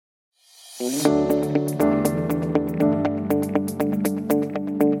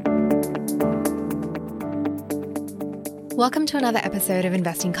Welcome to another episode of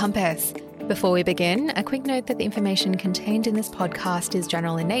Investing Compass. Before we begin, a quick note that the information contained in this podcast is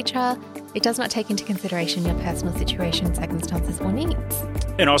general in nature. It does not take into consideration your personal situation, circumstances, or needs.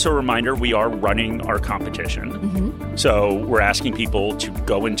 And also a reminder, we are running our competition. Mm-hmm. So we're asking people to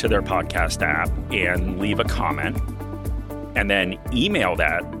go into their podcast app and leave a comment and then email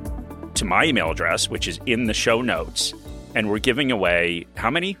that to my email address, which is in the show notes. And we're giving away, how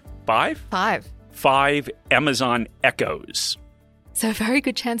many? 5? 5 Amazon Echoes. So a very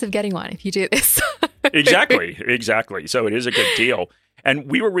good chance of getting one if you do this. Exactly. So it is a good deal. And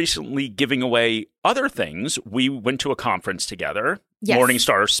we were recently giving away other things. We went to a conference together. Yes.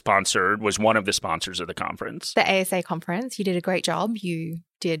 Morningstar sponsored, was one of the sponsors of the conference. The ASA conference. You did a great job. You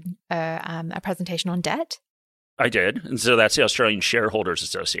did a presentation on debt. I did. And so that's the Australian Shareholders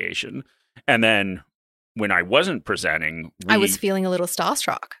Association. And then when I wasn't presenting, I was feeling a little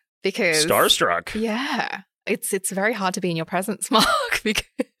starstruck because... Starstruck? Yeah. It's very hard to be in your presence, Mark, because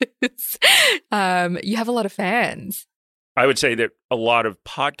you have a lot of fans. I would say that a lot of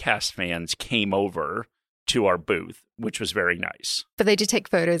podcast fans came over to our booth, which was very nice. But they did take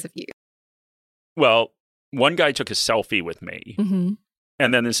photos of you. Well, one guy took a selfie with me. Mm-hmm.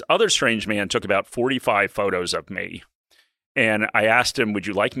 And then this other strange man took about 45 photos of me. And I asked him, would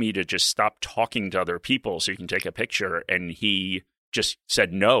you like me to just stop talking to other people so you can take a picture? And he just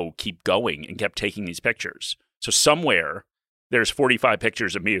said, no, keep going, and kept taking these pictures. So somewhere there's 45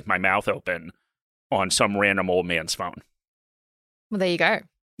 pictures of me with my mouth open on some random old man's phone. Well, there you go.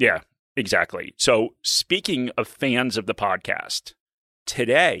 Yeah, exactly. So speaking of fans of the podcast,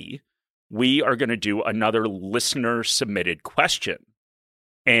 today we are going to do another listener submitted question.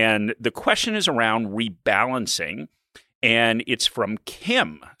 And the question is around rebalancing, and it's from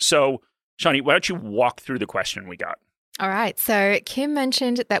Kim. So, Shani, why don't you walk through the question we got? All right. So Kim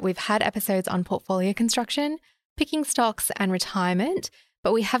mentioned that we've had episodes on portfolio construction, picking stocks, and retirement,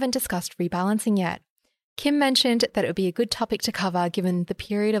 but we haven't discussed rebalancing yet. Kim mentioned that it would be a good topic to cover given the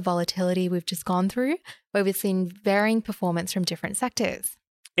period of volatility we've just gone through, where we've seen varying performance from different sectors.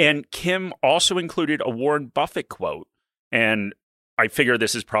 And Kim also included a Warren Buffett quote. And I figure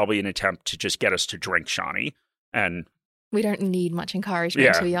this is probably an attempt to just get us to drink, Shani. And we don't need much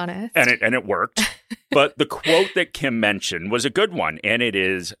encouragement, to be honest. And it worked. But the quote that Kim mentioned was a good one. And it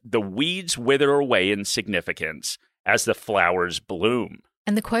is, the weeds wither away in significance as the flowers bloom.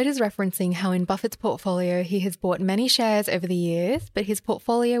 And the quote is referencing how in Buffett's portfolio, he has bought many shares over the years, but his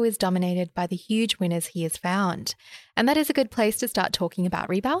portfolio is dominated by the huge winners he has found. And that is a good place to start talking about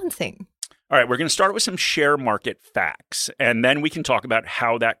rebalancing. All right, we're going to start with some share market facts, and then we can talk about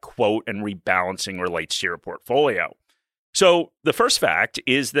how that quote and rebalancing relates to your portfolio. So the first fact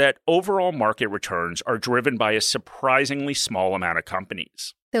is that overall market returns are driven by a surprisingly small amount of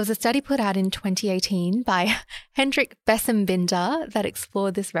companies. There was a study put out in 2018 by Hendrik Bessembinder that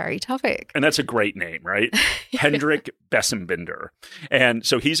explored this very topic. And that's a great name, right? Hendrik Bessembinder. And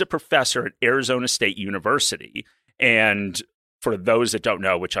so he's a professor at Arizona State University. And for those that don't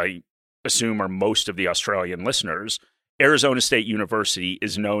know, which I assume are most of the Australian listeners, Arizona State University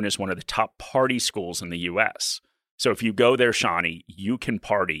is known as one of the top party schools in the U.S. So if you go there, Shani, you can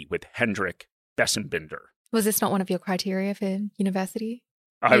party with Hendrik Bessembinder. Was this not one of your criteria for university?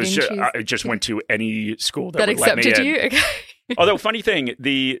 I just went to any school that would accepted let me in. You? Okay. Although, funny thing,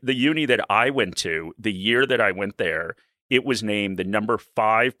 the uni that I went to, the year that I went there, it was named the number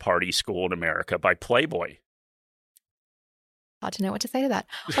 5 party school in America by Playboy. Hard to know what to say to that.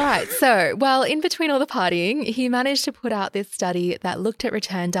 All right. So, well, in between all the partying, he managed to put out this study that looked at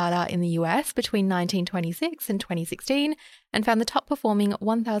return data in the US between 1926 and 2016 and found the top performing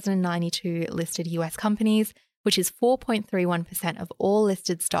 1,092 listed US companies, which is 4.31% of all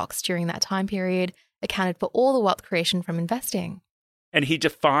listed stocks during that time period, accounted for all the wealth creation from investing. And he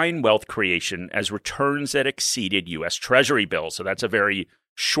defined wealth creation as returns that exceeded U.S. Treasury bills. So that's a very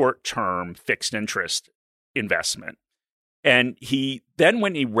short-term fixed interest investment. And he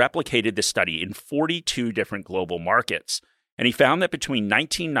replicated the study in 42 different global markets. And he found that between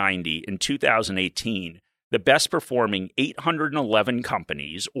 1990 and 2018, the best performing 811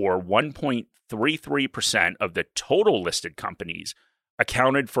 companies, or 1.33% of the total listed companies,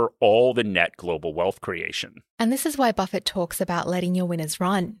 accounted for all the net global wealth creation. And this is why Buffett talks about letting your winners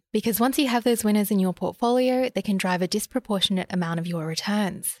run, because once you have those winners in your portfolio, they can drive a disproportionate amount of your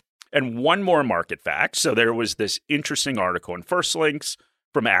returns. And one more market fact. So there was this interesting article in First Links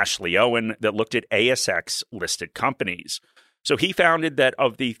from Ashley Owen that looked at ASX listed companies. So he founded that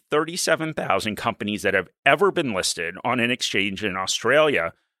of the 37,000 companies that have ever been listed on an exchange in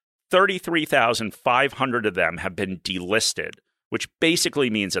Australia, 33,500 of them have been delisted, which basically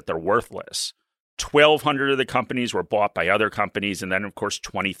means that they're worthless. 1,200 of the companies were bought by other companies, and then, of course,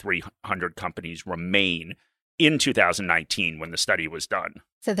 2,300 companies remain in 2019 when the study was done.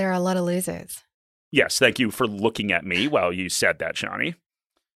 So there are a lot of losers. Yes, thank you for looking at me while you said that, Shani.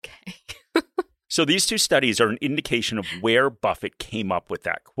 Okay. So these two studies are an indication of where Buffett came up with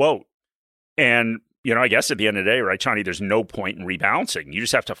that quote. And, I guess at the end of the day, right, Shani, there's no point in rebalancing. You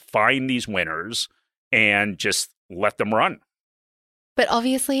just have to find these winners and just let them run. But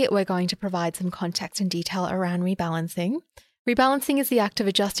obviously, we're going to provide some context and detail around rebalancing. Rebalancing is the act of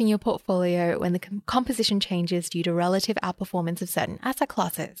adjusting your portfolio when the composition changes due to relative outperformance of certain asset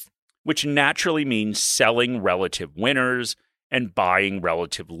classes. Which naturally means selling relative winners and buying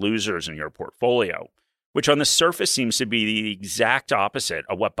relative losers in your portfolio, which on the surface seems to be the exact opposite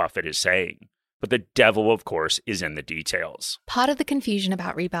of what Buffett is saying. But the devil, of course, is in the details. Part of the confusion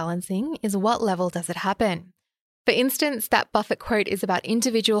about rebalancing is what level does it happen? For instance, that Buffett quote is about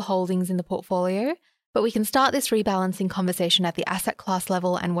individual holdings in the portfolio, but we can start this rebalancing conversation at the asset class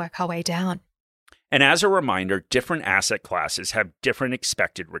level and work our way down. And as a reminder, different asset classes have different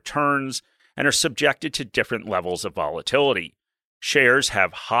expected returns and are subjected to different levels of volatility. Shares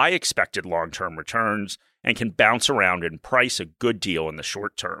have high expected long-term returns and can bounce around in price a good deal in the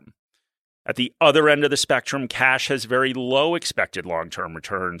short term. At the other end of the spectrum, cash has very low expected long-term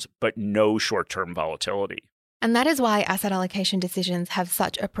returns, but no short-term volatility. And that is why asset allocation decisions have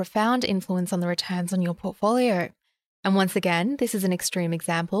such a profound influence on the returns on your portfolio. And once again, this is an extreme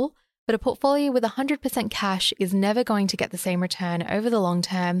example, but a portfolio with 100% cash is never going to get the same return over the long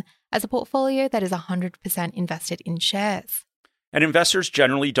term as a portfolio that is 100% invested in shares. And investors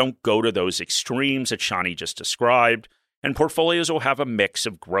generally don't go to those extremes that Shani just described, and portfolios will have a mix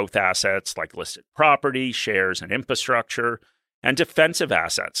of growth assets like listed property, shares, and infrastructure, and defensive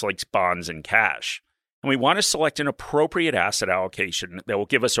assets like bonds and cash. And we want to select an appropriate asset allocation that will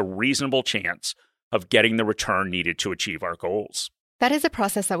give us a reasonable chance of getting the return needed to achieve our goals. That is a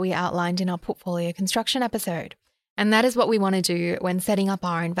process that we outlined in our portfolio construction episode. And that is what we want to do when setting up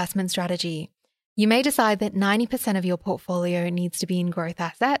our investment strategy. You may decide that 90% of your portfolio needs to be in growth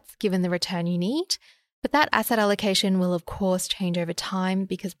assets, given the return you need, but that asset allocation will of course change over time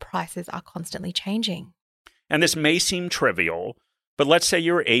because prices are constantly changing. And this may seem trivial, but let's say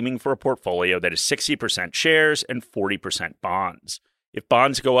you're aiming for a portfolio that is 60% shares and 40% bonds. If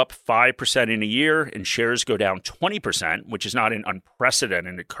bonds go up 5% in a year and shares go down 20%, which is not an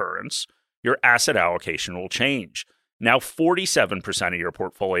unprecedented occurrence, your asset allocation will change. Now 47% of your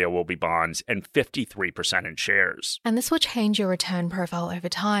portfolio will be bonds and 53% in shares. And this will change your return profile over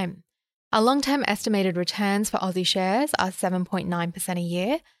time. Our long-term estimated returns for Aussie shares are 7.9% a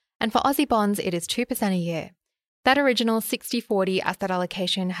year, and for Aussie bonds, it is 2% a year. That original 60-40 asset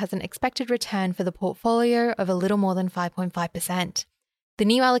allocation has an expected return for the portfolio of a little more than 5.5%. The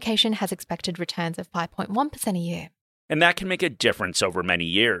new allocation has expected returns of 5.1% a year. And that can make a difference over many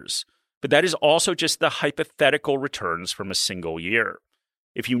years. But that is also just the hypothetical returns from a single year.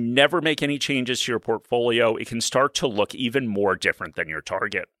 If you never make any changes to your portfolio, it can start to look even more different than your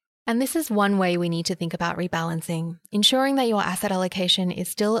target. And this is one way we need to think about rebalancing, ensuring that your asset allocation is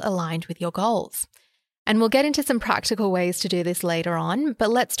still aligned with your goals. And we'll get into some practical ways to do this later on,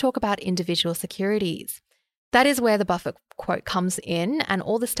 but let's talk about individual securities. That is where the Buffett quote comes in and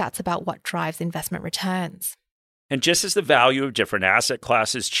all the stats about what drives investment returns. And just as the value of different asset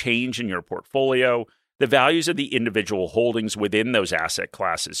classes change in your portfolio, the values of the individual holdings within those asset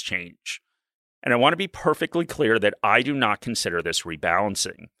classes change. And I want to be perfectly clear that I do not consider this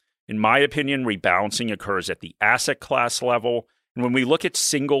rebalancing. In my opinion, rebalancing occurs at the asset class level. And when we look at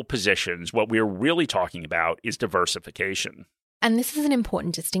single positions, what we're really talking about is diversification. And this is an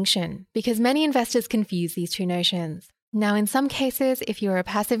important distinction because many investors confuse these two notions. Now, in some cases, if you're a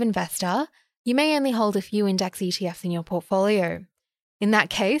passive investor, you may only hold a few index ETFs in your portfolio. In that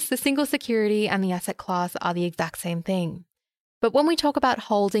case, the single security and the asset class are the exact same thing. But when we talk about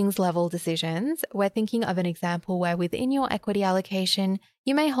holdings level decisions, we're thinking of an example where within your equity allocation,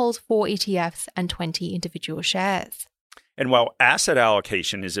 you may hold 4 ETFs and 20 individual shares. And while asset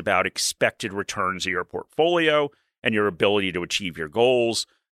allocation is about expected returns of your portfolio and your ability to achieve your goals,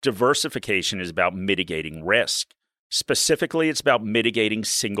 diversification is about mitigating risk. Specifically, it's about mitigating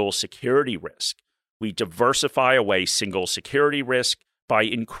single security risk. We diversify away single security risk by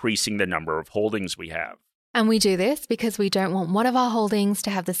increasing the number of holdings we have. And we do this because we don't want one of our holdings to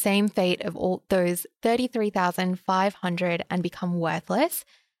have the same fate of all those 33,500 and become worthless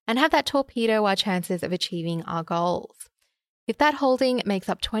and have that torpedo our chances of achieving our goals. If that holding makes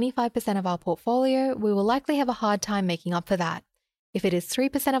up 25% of our portfolio, we will likely have a hard time making up for that. If it is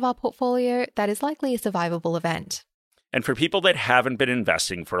 3% of our portfolio, that is likely a survivable event. And for people that haven't been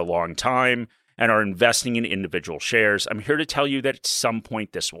investing for a long time and are investing in individual shares, I'm here to tell you that at some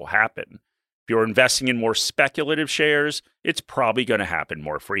point this will happen. If you're investing in more speculative shares, it's probably going to happen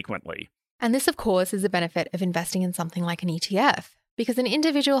more frequently. And this, of course, is the benefit of investing in something like an ETF, because an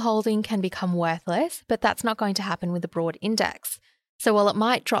individual holding can become worthless, but that's not going to happen with a broad index. So while it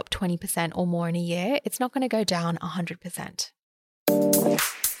might drop 20% or more in a year, it's not going to go down 100%.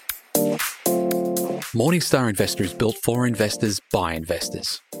 Morningstar Investor is built for investors by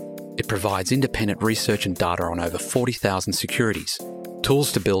investors. It provides independent research and data on over 40,000 securities,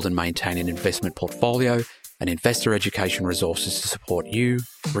 tools to build and maintain an investment portfolio, and investor education resources to support you,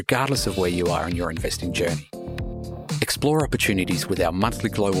 regardless of where you are in your investing journey. Explore opportunities with our monthly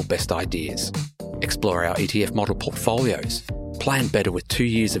global best ideas. Explore our ETF model portfolios. Plan better with 2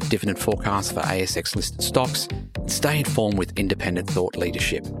 years of dividend forecasts for ASX-listed stocks. And stay informed with independent thought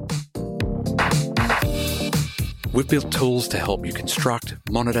leadership. We've built tools to help you construct,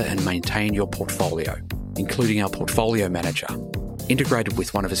 monitor and maintain your portfolio, including our Portfolio Manager, integrated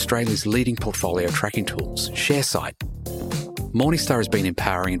with one of Australia's leading portfolio tracking tools, ShareSite. Morningstar has been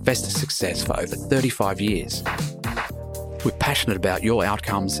empowering investor success for over 35 years. We're passionate about your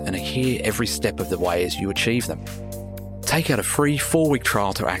outcomes and are here every step of the way as you achieve them. Take out a free 4-week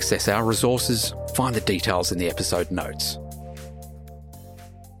trial to access our resources. Find the details in the episode notes.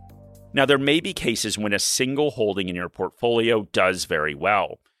 Now, there may be cases when a single holding in your portfolio does very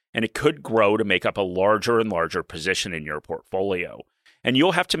well, and it could grow to make up a larger and larger position in your portfolio. And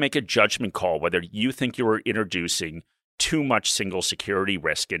you'll have to make a judgment call whether you think you are introducing too much single security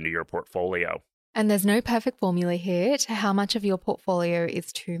risk into your portfolio. And there's no perfect formula here to how much of your portfolio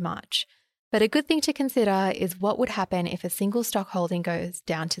is too much. But a good thing to consider is what would happen if a single stock holding goes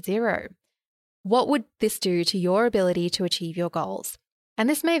down to zero. What would this do to your ability to achieve your goals? And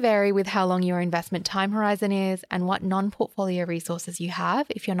this may vary with how long your investment time horizon is and what non-portfolio resources you have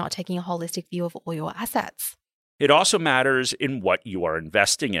if you're not taking a holistic view of all your assets. It also matters in what you are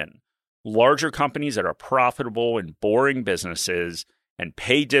investing in. Larger companies that are profitable and boring businesses and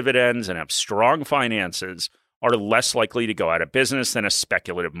pay dividends and have strong finances are less likely to go out of business than a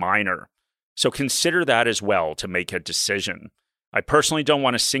speculative miner. So consider that as well to make a decision. I personally don't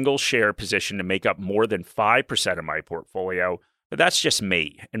want a single share position to make up more than 5% of my portfolio, but that's just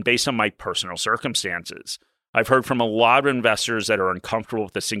me and based on my personal circumstances. I've heard from a lot of investors that are uncomfortable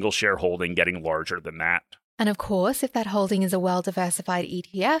with a single share holding getting larger than that. And of course, if that holding is a well-diversified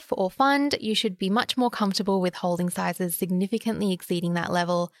ETF or fund, you should be much more comfortable with holding sizes significantly exceeding that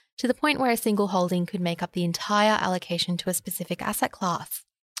level to the point where a single holding could make up the entire allocation to a specific asset class.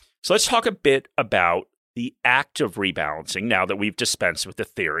 So let's talk a bit about the act of rebalancing now that we've dispensed with the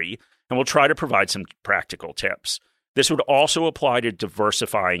theory, and we'll try to provide some practical tips. This would also apply to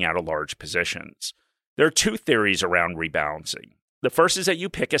diversifying out of large positions. There are 2 theories around rebalancing. The first is that you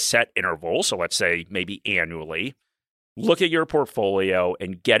pick a set interval, so let's say maybe annually, look at your portfolio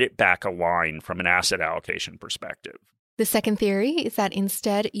and get it back aligned from an asset allocation perspective. The second theory is that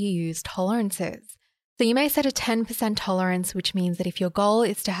instead you use tolerances. So you may set a 10% tolerance, which means that if your goal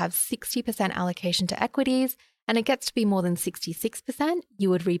is to have 60% allocation to equities and it gets to be more than 66%,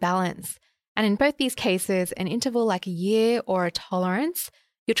 you would rebalance. And in both these cases, an interval like a year or a tolerance,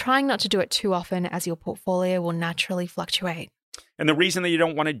 you're trying not to do it too often as your portfolio will naturally fluctuate. And the reason that you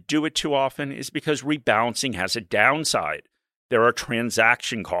don't want to do it too often is because rebalancing has a downside. There are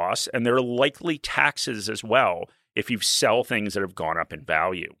transaction costs and there are likely taxes as well if you sell things that have gone up in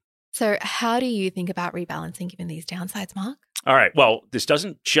value. So how do you think about rebalancing given these downsides, Mark? All right. Well, this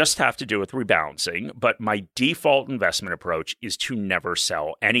doesn't just have to do with rebalancing, but my default investment approach is to never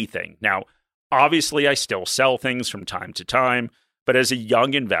sell anything. Now, obviously, I still sell things from time to time, but as a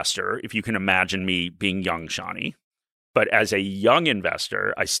young investor, if you can imagine me being young, Shawnee, but as a young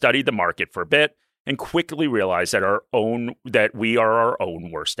investor, I studied the market for a bit and quickly realized that we are our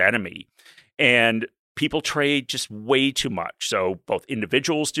own worst enemy. And people trade just way too much. So both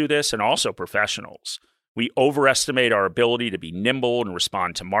individuals do this and also professionals. We overestimate our ability to be nimble and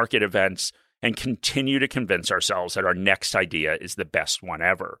respond to market events and continue to convince ourselves that our next idea is the best one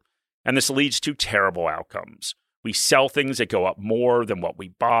ever. And this leads to terrible outcomes. We sell things that go up more than what we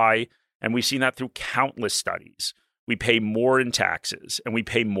buy, and we've seen that through countless studies. We pay more in taxes, and we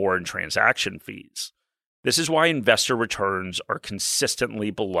pay more in transaction fees. This is why investor returns are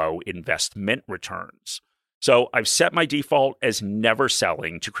consistently below investment returns. So I've set my default as never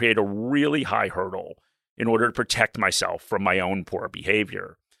selling to create a really high hurdle in order to protect myself from my own poor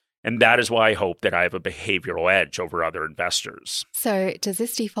behavior. And that is why I hope that I have a behavioral edge over other investors. So does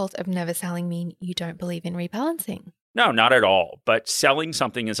this default of never selling mean you don't believe in rebalancing? No, not at all. But selling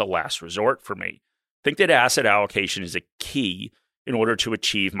something is a last resort for me. I think that asset allocation is a key in order to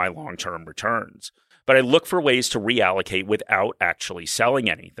achieve my long-term returns. But I look for ways to reallocate without actually selling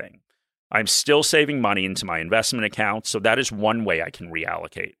anything. I'm still saving money into my investment account, so that is one way I can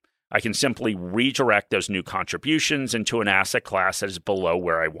reallocate. I can simply redirect those new contributions into an asset class that is below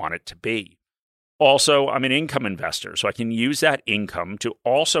where I want it to be. Also, I'm an income investor, so I can use that income to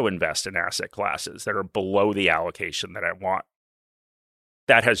also invest in asset classes that are below the allocation that I want.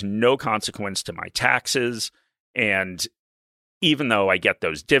 That has no consequence to my taxes, and even though I get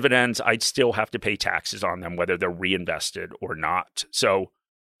those dividends, I'd still have to pay taxes on them, whether they're reinvested or not. So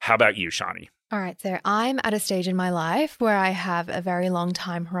how about you, Shani? All right, so I'm at a stage in my life where I have a very long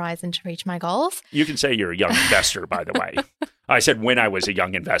time horizon to reach my goals. You can say you're a young investor, by the way. I said when I was a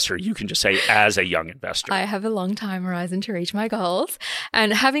young investor. You can just say as a young investor. I have a long time horizon to reach my goals.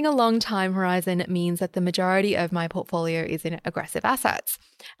 And having a long time horizon means that the majority of my portfolio is in aggressive assets.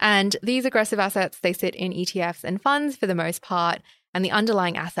 And these aggressive assets, they sit in ETFs and funds for the most part. And the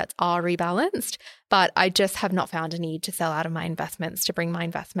underlying assets are rebalanced, but I just have not found a need to sell out of my investments to bring my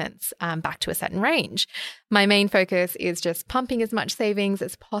investments back to a certain range. My main focus is just pumping as much savings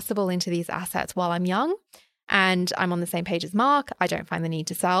as possible into these assets while I'm young, and I'm on the same page as Mark. I don't find the need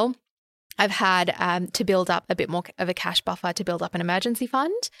to sell. I've had to build up a bit more of a cash buffer to build up an emergency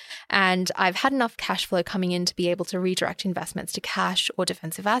fund. And I've had enough cash flow coming in to be able to redirect investments to cash or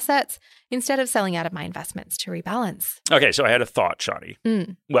defensive assets instead of selling out of my investments to rebalance. Okay, so I had a thought,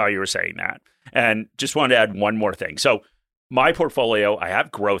 Shani, while you were saying that. And just wanted to add one more thing. So my portfolio, I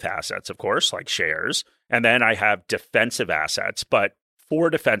have growth assets, of course, like shares. And then I have defensive assets. But for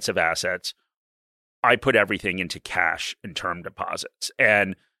defensive assets, I put everything into cash and term deposits.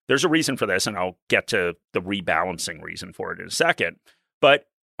 And there's a reason for this, and I'll get to the rebalancing reason for it in a second. But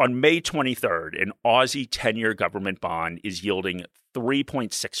on May 23rd, an Aussie 10-year government bond is yielding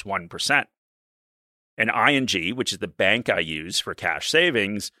 3.61%. And ING, which is the bank I use for cash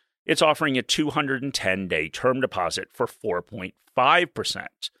savings, it's offering a 210-day term deposit for 4.5%.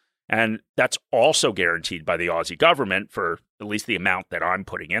 And that's also guaranteed by the Aussie government for at least the amount that I'm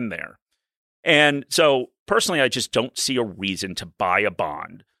putting in there. And so personally, I just don't see a reason to buy a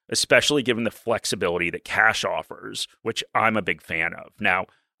bond, especially given the flexibility that cash offers, which I'm a big fan of. Now,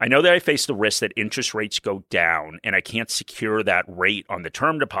 I know that I face the risk that interest rates go down and I can't secure that rate on the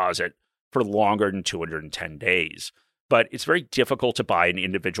term deposit for longer than 210 days. But it's very difficult to buy an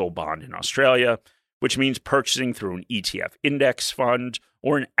individual bond in Australia, which means purchasing through an ETF index fund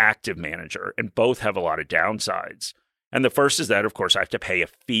or an active manager, and both have a lot of downsides. And the first is that, of course, I have to pay a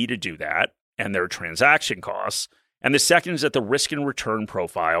fee to do that, and there are transaction costs. And the second is that the risk and return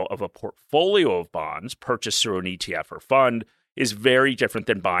profile of a portfolio of bonds purchased through an ETF or fund is very different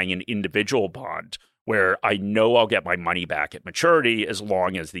than buying an individual bond, where I know I'll get my money back at maturity as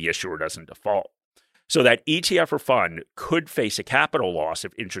long as the issuer doesn't default. So that ETF or fund could face a capital loss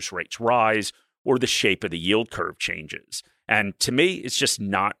if interest rates rise or the shape of the yield curve changes. And to me, it's just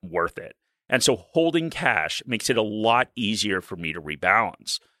not worth it. And so holding cash makes it a lot easier for me to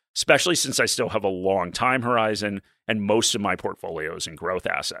rebalance, especially since I still have a long time horizon and most of my portfolio is in growth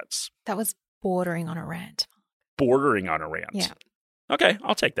assets. That was bordering on a rant. Bordering on a rant. Yeah. Okay,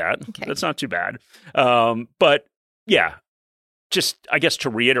 I'll take that. Okay. That's not too bad. But yeah, just I guess to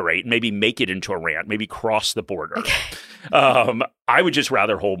reiterate, maybe make it into a rant, maybe cross the border. Okay. I would just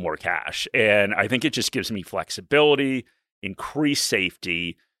rather hold more cash. And I think it just gives me flexibility, increased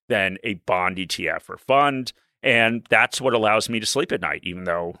safety than a bond ETF or fund. And that's what allows me to sleep at night, even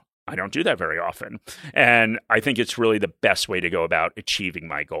though I don't do that very often. And I think it's really the best way to go about achieving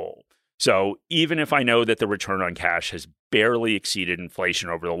my goal. So even if I know that the return on cash has barely exceeded inflation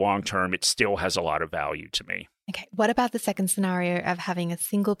over the long term, it still has a lot of value to me. Okay. What about the second scenario of having a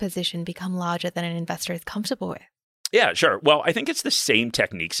single position become larger than an investor is comfortable with? Yeah, sure. Well, I think it's the same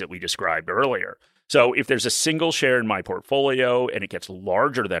techniques that we described earlier. So if there's a single share in my portfolio and it gets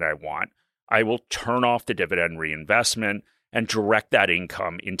larger than I want, I will turn off the dividend reinvestment and direct that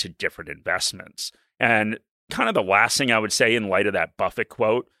income into different investments. And kind of the last thing I would say in light of that Buffett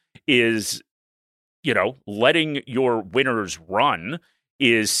quote is, letting your winners run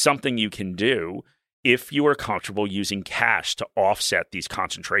is something you can do if you are comfortable using cash to offset these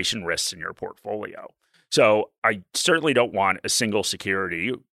concentration risks in your portfolio. So I certainly don't want a single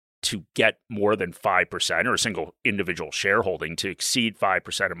security to get more than 5% or a single individual shareholding to exceed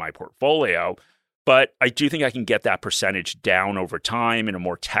 5% of my portfolio. But I do think I can get that percentage down over time in a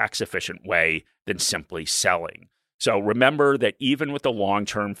more tax efficient way than simply selling. So remember that even with the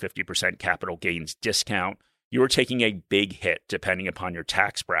long-term 50% capital gains discount, you are taking a big hit depending upon your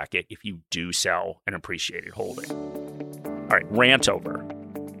tax bracket if you do sell an appreciated holding. All right, rant over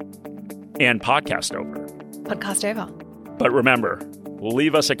and podcast over. Podcast over. But remember,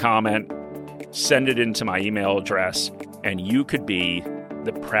 leave us a comment, send it into my email address, and you could be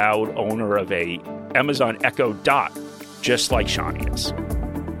the proud owner of a Amazon Echo Dot, just like Shawnee is.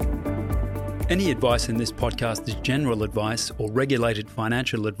 Any advice in this podcast is general advice or regulated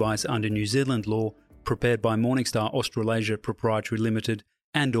financial advice under New Zealand law, prepared by Morningstar Australasia Proprietary Limited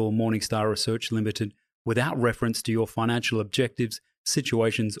and or Morningstar Research Limited, without reference to your financial objectives,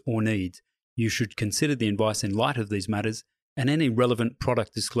 situations or needs. You should consider the advice in light of these matters and any relevant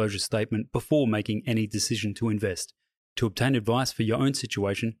product disclosure statement before making any decision to invest. To obtain advice for your own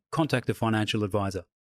situation, contact a financial advisor.